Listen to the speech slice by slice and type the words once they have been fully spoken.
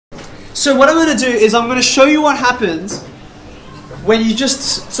So what I'm going to do is I'm going to show you what happens when you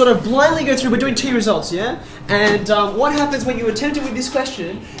just sort of blindly go through. We're doing T results, yeah? And what happens when you attempt it with this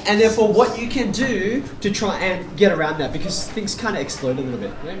question, and therefore what you can do to try and get around that, because things kind of explode a little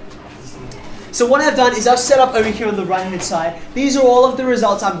bit, right? So what I've done is I've set up over here on the right hand side, these are all of the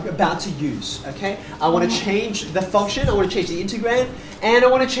results I'm about to use, okay? I want to change the function, I want to change the integrand, and I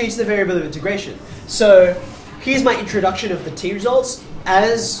want to change the variable of integration. So here's my introduction of the T results.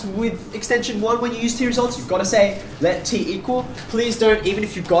 As with extension 1, when you use T results, you've got to say let T equal. Please don't, even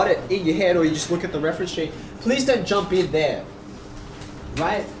if you've got it in your head or you just look at the reference sheet, please don't jump in there,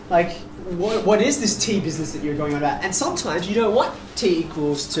 right? Like, what is this T business that you're going on about? And sometimes you don't want T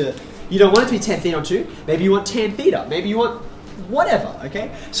equals to, you don't want it to be tan theta on 2, maybe you want tan theta, maybe you want whatever,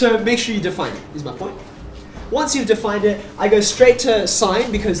 okay? So make sure you define it, is my point. Once you've defined it, I go straight to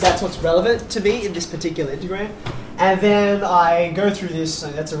sine because that's what's relevant to me in this particular integrand. And then I go through this,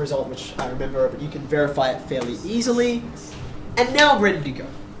 and that's a result which I remember, but you can verify it fairly easily. And now I'm ready to go,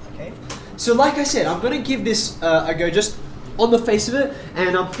 okay? So like I said, I'm going to give this a go just on the face of it,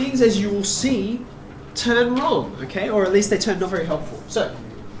 and things, as you will see, turn wrong, okay? Or at least they turn not very helpful. So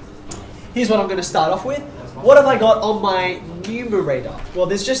here's what I'm going to start off with. What have I got on my numerator? Well,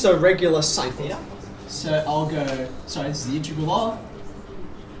 there's just a regular sine theta. So I'll go, sorry, this is the integral of.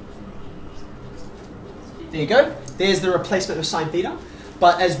 There you go. There's the replacement of sine theta.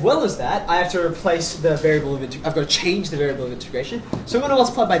 But as well as that, I have to replace the variable of integration. I've got to change the variable of integration. So I'm going to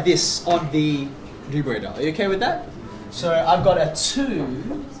multiply by this on the numerator. Are you okay with that? So I've got a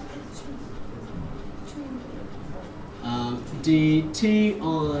 2 dt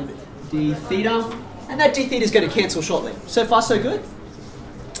on d theta. And that d theta is going to cancel shortly. So far, so good?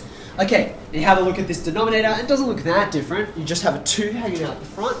 Okay, you have a look at this denominator. It doesn't look that different. You just have a 2 hanging out the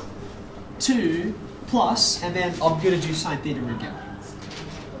front. 2 plus, and then I'm going to do sine theta again.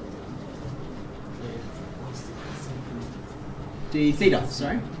 D theta,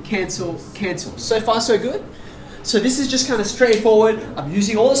 sorry. Cancel, cancel. So far, so good? So this is just kind of straightforward. I'm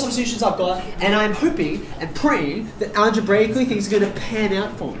using all the substitutions I've got, and I'm hoping and praying that algebraically things are going to pan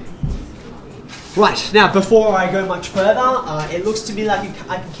out for me. Right, now before I go much further, it looks to me like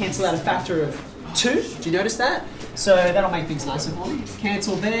I can cancel out a factor of 2. Do you notice that? So that'll make things nicer for me.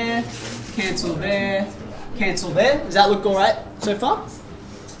 Cancel there, cancel there, cancel there. Does that look all right so far?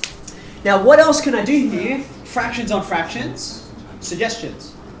 Now what else can I do here? Fractions on fractions.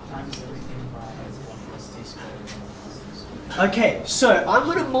 Suggestions? Okay, so I'm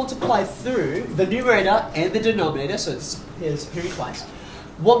going to multiply through the numerator and the denominator, so here's twice.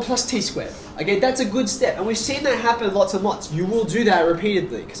 1 plus t squared. Okay, that's a good step, and we've seen that happen lots and lots. You will do that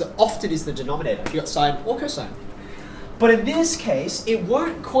repeatedly, because it often is the denominator, if you've got sine or cosine. But in this case, it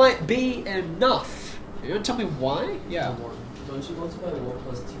won't quite be enough. You want to tell me why? Yeah. Don't you multiply 1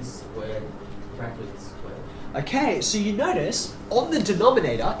 plus t squared brackets squared? Okay, so you notice, on the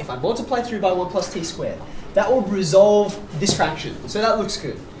denominator, if I multiply through by 1 plus t squared, that will resolve this fraction, so that looks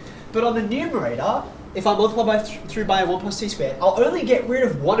good. But on the numerator, if I multiply through by 1 plus t squared, I'll only get rid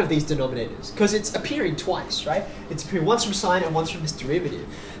of one of these denominators, because it's appearing twice, right? It's appearing once from sine and once from this derivative.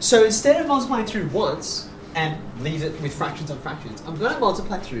 So instead of multiplying through once, and leave it with fractions on fractions, I'm going to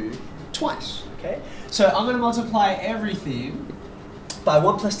multiply through twice, okay? So I'm going to multiply everything by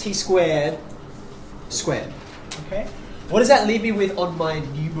 1 plus t squared squared, okay? What does that leave me with on my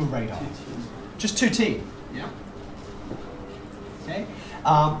numerator? Just 2t, yeah? Okay.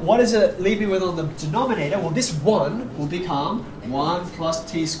 What does it leave me with on the denominator? Well, this 1 will become 1 plus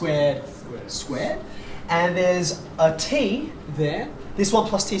t squared squared. And there's a t there. This 1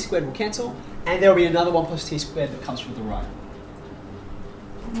 plus t squared will cancel. And there will be another 1 plus t squared that comes from the right.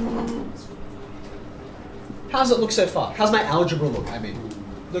 How does it look so far? How's my algebra look, I mean?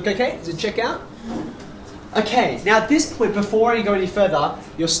 Look okay? Does it check out? Okay, now at this point, before I go any further,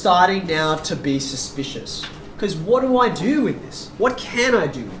 you're starting now to be suspicious. Because what do I do with this? What can I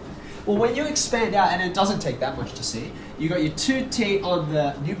do with it? Well, when you expand out, and it doesn't take that much to see, you got your 2t on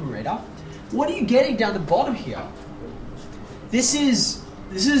the numerator. What are you getting down the bottom here? This is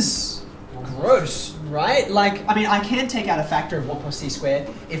gross, right? Like, I mean, I can take out a factor of 1 plus t squared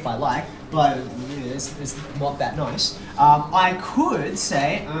if I like, but it's not that nice. I could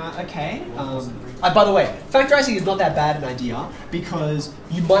say, okay, by the way, factorizing is not that bad an idea, because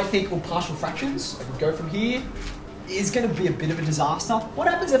you might think, well, partial fractions, I can go from here, is going to be a bit of a disaster. What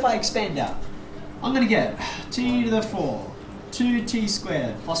happens if I expand out? I'm going to get t to the 4, 2t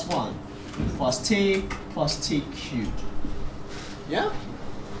squared plus 1, plus t cubed. Yeah?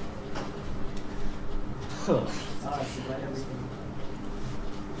 Huh.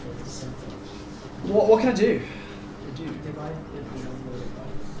 What can I do?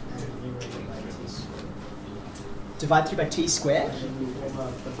 Divide through by t squared. And then we form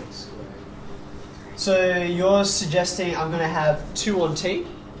a perfect square. So you're suggesting I'm going to have 2 on t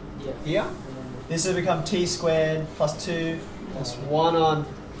Yeah. here. And This will become t squared plus 2 plus 1 on.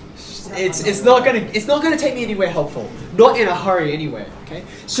 It's not gonna take me anywhere helpful. Not in a hurry anyway. Okay.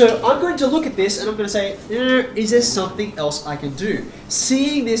 So I'm going to look at this and I'm going to say, is there something else I can do?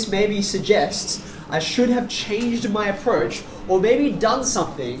 Seeing this maybe suggests I should have changed my approach or maybe done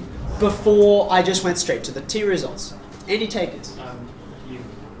something before I just went straight to the t results. Any takers? You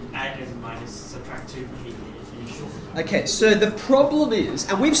add and minus subtract 2 from the initial. Okay, so the problem is,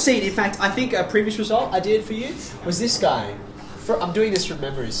 and we've seen, in fact, I think a previous result I did for you was this guy. I'm doing this from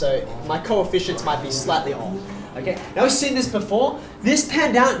memory, so my coefficients might be slightly off. Okay, now we've seen this before. This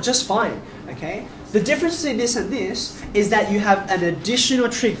panned out just fine. Okay, the difference between this and this is that you have an additional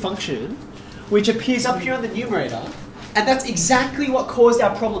trig function, which appears up here on the numerator, and that's exactly what caused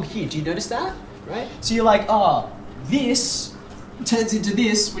our problem here. Do you notice that? Right? So you're like, this turns into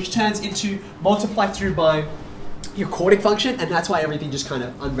this, which turns into multiply through by your chordic function, and that's why everything just kind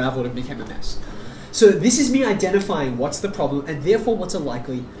of unraveled and became a mess. So this is me identifying what's the problem and therefore what's a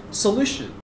likely solution.